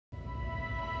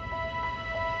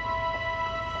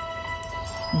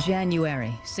January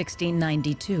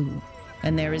 1692,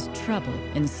 and there is trouble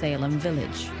in Salem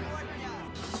village.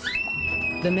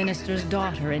 The minister's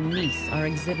daughter and niece are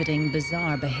exhibiting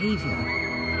bizarre behavior.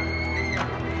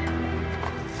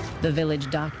 The village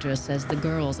doctor says the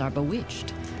girls are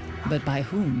bewitched, but by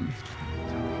whom?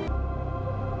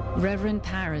 Reverend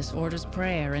Paris orders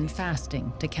prayer and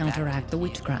fasting to counteract the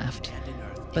witchcraft,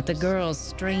 but the girls'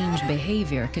 strange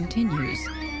behavior continues,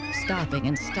 stopping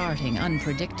and starting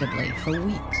unpredictably for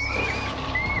weeks.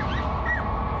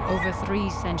 Over 3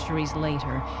 centuries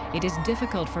later, it is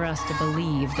difficult for us to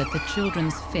believe that the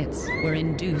children's fits were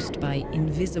induced by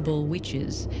invisible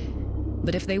witches.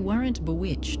 But if they weren't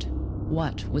bewitched,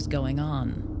 what was going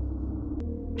on?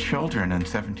 Children in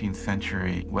 17th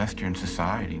century Western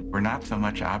society were not so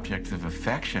much objects of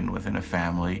affection within a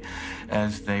family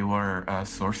as they were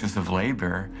sources of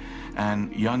labor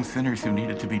and young sinners who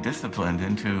needed to be disciplined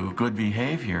into good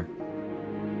behavior.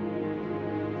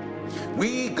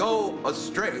 We go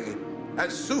astray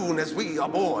as soon as we are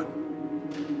born.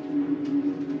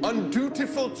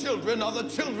 Undutiful children are the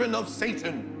children of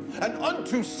Satan, and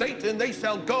unto Satan they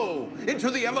shall go into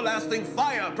the everlasting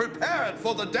fire prepared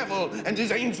for the devil and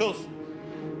his angels.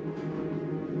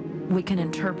 We can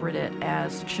interpret it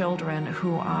as children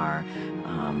who are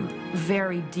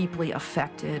very deeply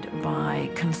affected by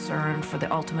concern for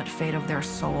the ultimate fate of their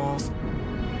souls.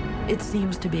 It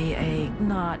seems to be a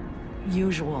not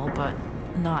usual but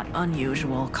not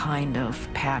unusual kind of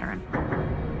pattern.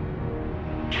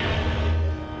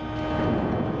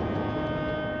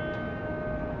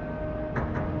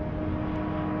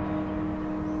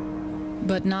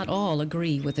 But not all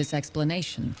agree with this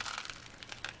explanation.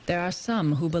 There are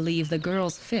some who believe the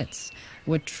girls' fits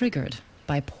were triggered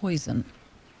by poison.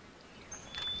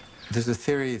 There's a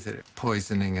theory that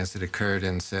poisoning as it occurred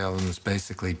in Salem is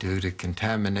basically due to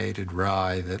contaminated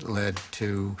rye that led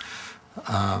to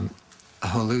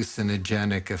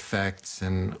hallucinogenic effects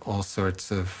and all sorts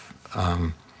of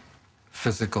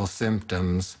physical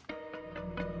symptoms.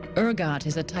 Ergot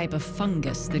is a type of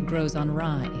fungus that grows on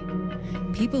rye.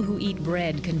 People who eat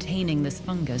bread containing this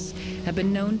fungus have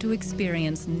been known to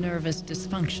experience nervous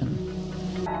dysfunction.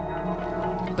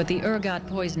 But the ergot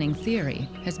poisoning theory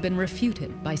has been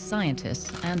refuted by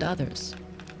scientists and others.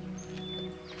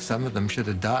 Some of them should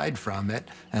have died from it,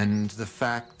 and the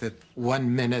fact that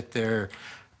 1 minute they're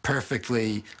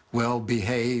perfectly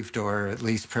well-behaved or at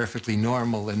least perfectly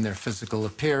normal in their physical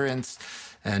appearance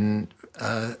and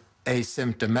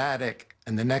asymptomatic,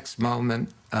 and the next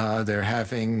moment they're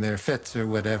having their fits or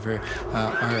whatever,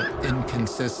 are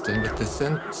inconsistent with the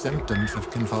symptoms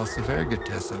of convulsive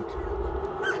ergotism.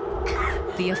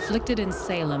 The afflicted in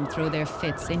Salem throw their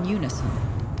fits in unison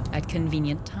at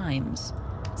convenient times,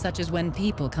 such as when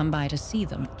people come by to see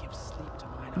them.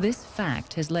 This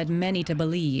fact has led many to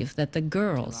believe that the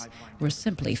girls were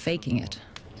simply faking it.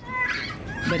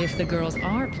 But if the girls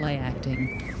are play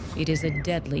acting, it is a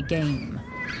deadly game.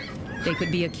 They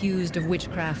could be accused of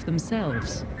witchcraft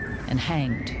themselves and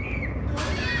hanged.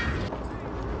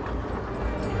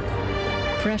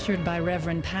 Pressured by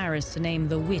Reverend Paris to name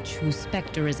the witch whose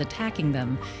specter is attacking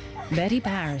them, Betty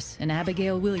Paris and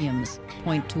Abigail Williams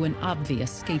point to an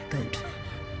obvious scapegoat: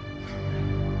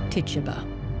 Tituba.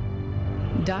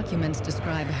 Documents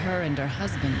describe her and her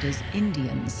husband as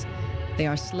Indians. They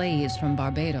are slaves from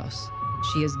Barbados.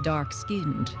 She is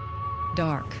dark-skinned,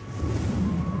 dark,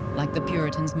 like the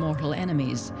Puritans' mortal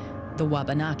enemies, the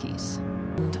Wabanakis.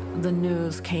 The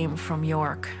news came from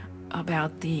York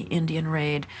about the Indian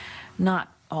raid, not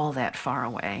all that far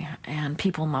away, and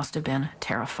people must have been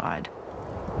terrified.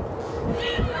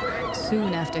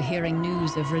 Soon after hearing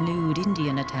news of renewed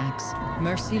Indian attacks,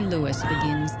 Mercy Lewis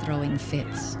begins throwing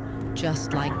fits,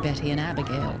 just like Betty and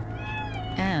Abigail,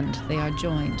 and they are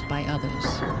joined by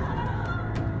others.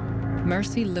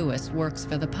 Mercy Lewis works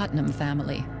for the Putnam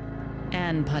family.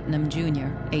 Ann Putnam Jr.,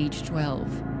 age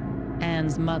 12,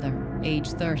 Ann's mother, age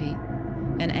 30,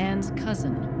 and Ann's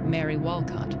cousin, Mary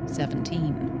Walcott,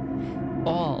 17.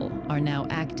 All are now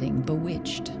acting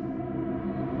bewitched.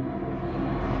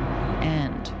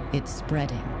 And it's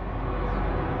spreading.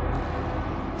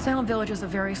 Salem Village is a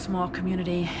very small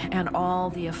community, and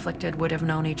all the afflicted would have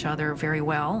known each other very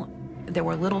well. There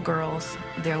were little girls,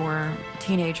 there were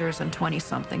teenagers and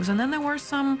 20-somethings, and then there were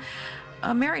some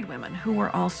married women who were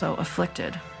also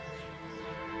afflicted.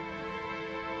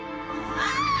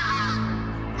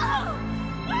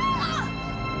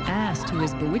 Asked who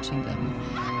is bewitching them,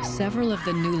 several of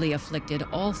the newly afflicted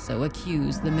also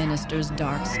accuse the minister's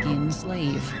dark-skinned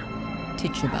slave,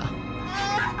 Tituba.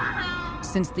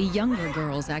 Since the younger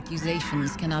girl's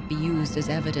accusations cannot be used as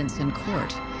evidence in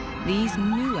court, These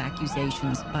new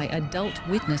accusations by adult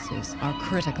witnesses are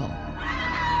critical.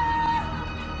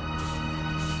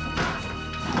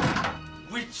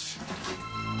 Witch!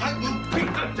 I will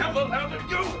beat the devil out of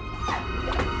you!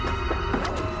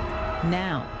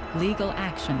 Now, legal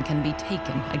action can be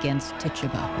taken against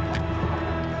Tituba.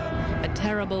 A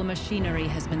terrible machinery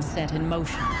has been set in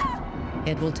motion.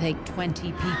 It will take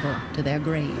 20 people to their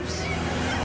graves.